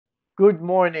Good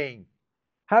morning.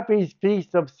 Happy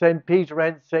feast of St. Peter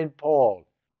and St. Paul.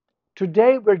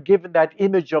 Today we're given that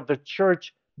image of the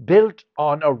church built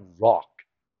on a rock.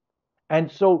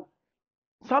 And so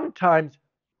sometimes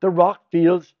the rock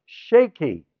feels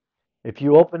shaky. If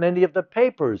you open any of the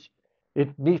papers,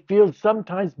 it feels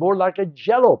sometimes more like a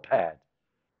jello pad.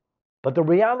 But the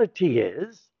reality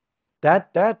is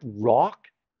that that rock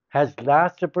has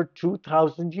lasted for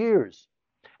 2,000 years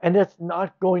and it's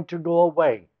not going to go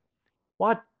away.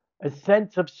 What a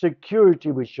sense of security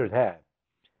we should have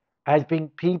as being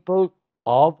people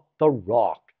of the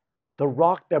rock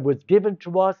that was given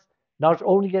to us not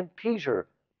only in Peter,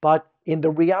 but in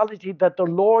the reality that the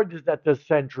Lord is at the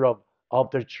center of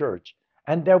the church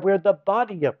and that we're the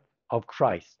body of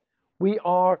Christ. We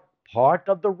are part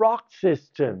of the rock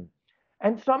system.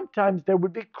 And sometimes there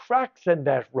would be cracks in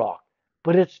that rock,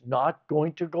 but it's not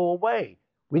going to go away.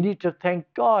 We need to thank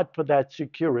God for that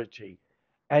security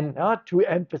and not to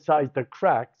emphasize the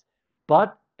cracks,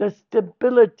 but the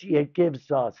stability it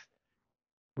gives us.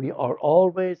 We are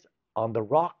always on the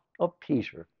rock of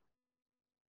Peter.